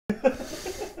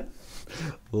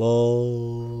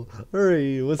Lol.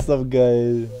 Hurry, what's up,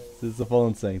 guys? This is the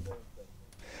Fallen Sanctum.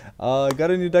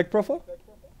 Got a new deck profile?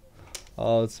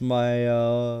 It's my,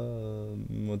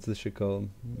 what's this shit called?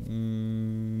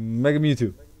 Mega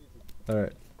Mewtwo.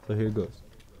 Alright, so here it goes.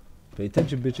 Pay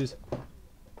attention, bitches.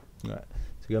 Alright,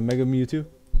 so you got Mega Mewtwo,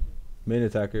 main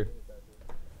attacker,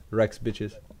 Rex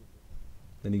bitches.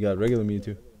 Then you got regular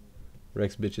Mewtwo,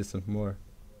 Rex bitches, some more.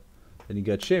 Then you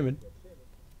got Shaman,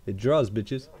 it draws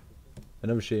bitches.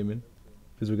 Another Shaman,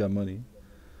 because we got money.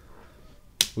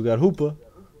 We got Hoopa,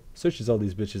 searches all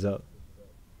these bitches out.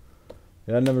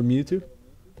 You got another Mewtwo?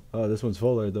 Oh, this one's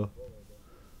full art though.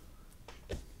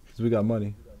 Because we got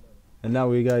money. And now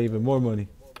we got even more money.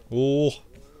 Oh,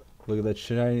 look at that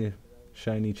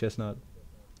shiny chestnut.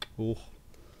 Oh.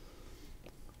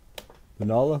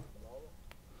 Lunala.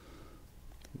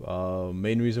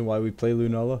 Main reason why we play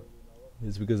Lunala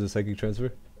is because of psychic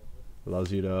transfer.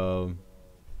 Allows you to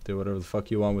do whatever the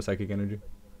fuck you want with psychic energy.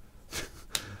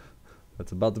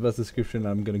 That's about the best description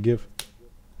I'm gonna give.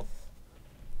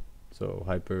 So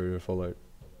hyper, full art,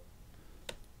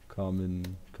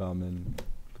 common,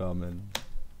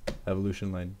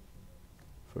 evolution line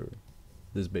for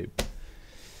this babe.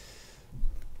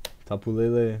 Tapu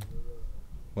Lele,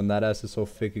 when that ass is so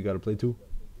thick you gotta play two.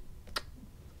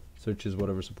 Searches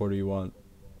whatever supporter you want,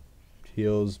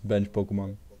 heals bench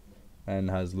Pokemon, and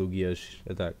has Lugia-ish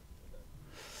attack.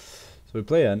 So we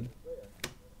play end,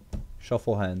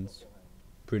 shuffle hands,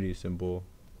 pretty simple.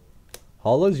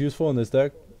 Hala is useful in this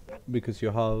deck because you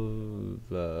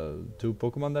have two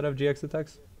Pokemon that have GX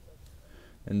attacks.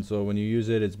 And so when you use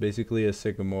it, it's basically a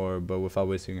Sycamore, but without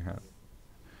wasting your hand.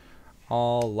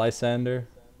 Lysander,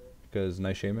 because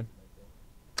nice Shaman.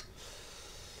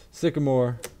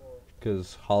 Sycamore,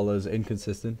 because Hala is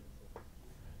inconsistent.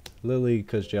 Lily,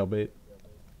 because Jailbait.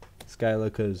 Skyla,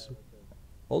 because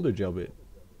older Jailbait.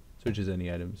 Searches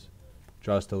any items.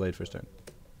 Draws till late first turn.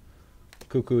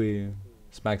 Kukui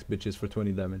smacks bitches for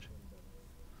 20 damage.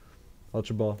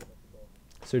 Ultra Ball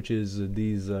searches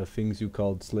these things you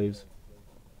called slaves.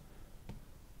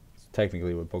 It's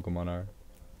technically what Pokemon are.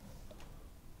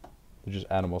 They're just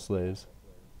animal slaves.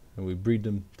 And we breed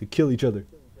them to kill each other.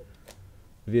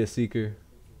 Via Seeker,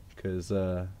 because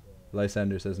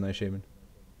Lysander says nice Shaman.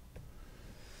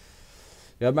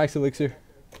 You have Max Elixir.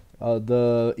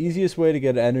 The easiest way to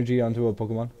get energy onto a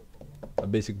Pokemon, a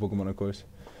basic Pokemon of course.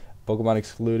 Pokemon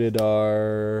excluded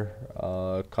are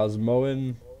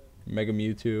Cosmoan, Mega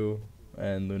Mewtwo,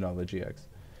 and Lunala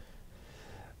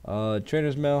GX.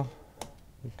 Trainer's Mail,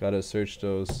 gotta search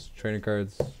those trainer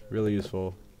cards, really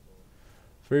useful.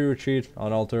 Free Retreat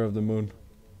on Altar of the Moon,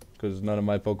 because none of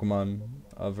my Pokemon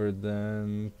other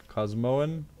than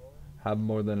Cosmoan have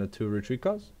more than a 2 retreat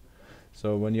cost.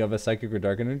 So when you have a Psychic or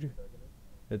Dark Energy,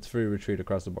 it's free retreat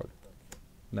across the board.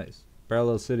 Nice.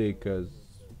 Parallel City, because,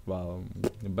 wow,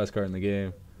 the best card in the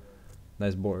game.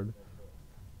 Nice board.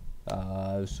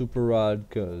 Super Rod,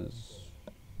 because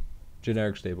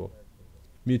generic stable.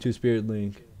 Mewtwo Spirit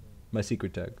Link, my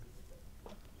secret tag.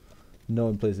 No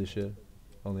one plays this shit.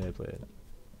 Only I play it.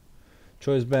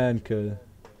 Choice Band, because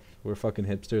we're fucking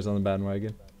hipsters on the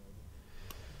bandwagon.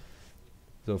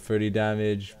 So 30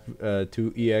 damage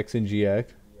to EX and GX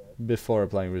before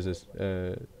applying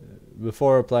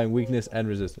before applying weakness and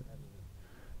resistance.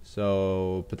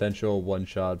 So potential one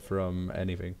shot from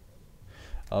anything.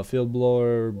 Field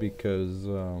Blower because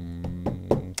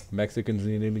Mexicans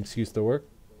need an excuse to work.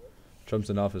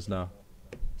 Trump's in office now,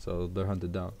 so they're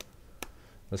hunted down.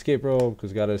 Escape Rope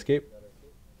because gotta escape.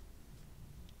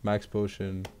 Max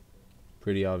Potion,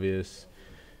 pretty obvious.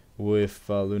 With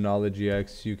Lunala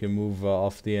GX, you can move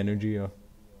off the energy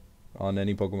on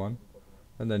any Pokemon,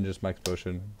 and then just Max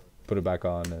Potion, put it back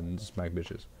on, and smack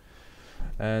bitches.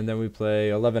 And then we play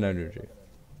 11 energy.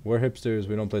 We're hipsters,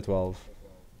 we don't play 12.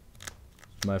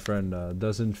 My friend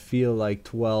doesn't feel like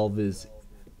 12 is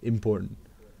important.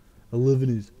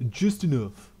 11 is just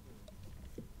enough.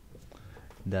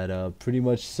 That pretty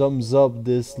much sums up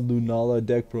this Lunala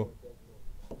deck, bro.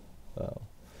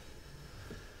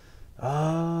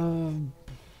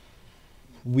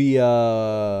 We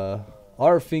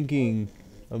are thinking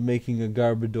of making a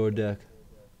Garbodor deck,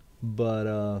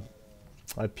 but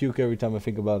I puke every time I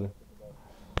think about it.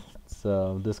 It's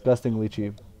disgustingly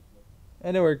cheap,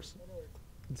 and it works.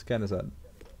 It's kind of sad.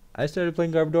 I started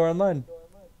playing Garbodor online.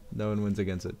 No one wins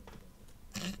against it.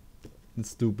 It's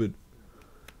stupid.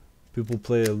 People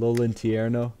play Alolan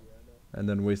Tierno and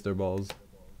then waste their balls,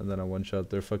 and then I one shot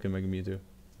their fucking Mega Mewtwo.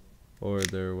 Or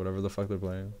their whatever the fuck they're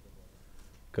playing.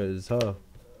 Cause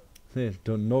hey,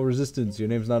 no resistance, your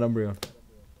name's not Umbreon.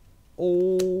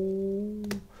 Oh,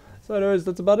 so anyways,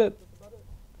 that's about it.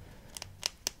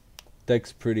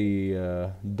 Deck's pretty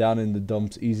down in the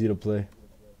dumps, easy to play.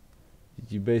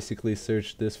 You basically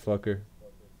search this fucker,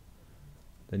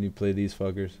 then you play these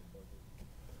fuckers,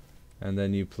 and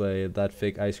then you play that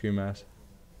fake ice cream ass,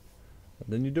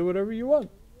 and then you do whatever you want,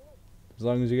 as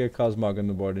long as you get Cosmog on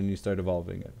the board and you start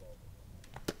evolving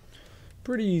it.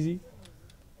 Pretty easy.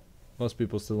 Most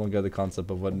people still don't get the concept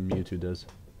of what Mewtwo does.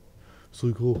 It's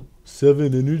like, oh,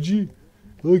 7 energy?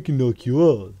 I can knock you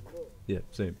out. Yeah,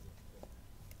 same.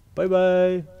 Bye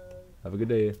bye. Have a good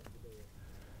day.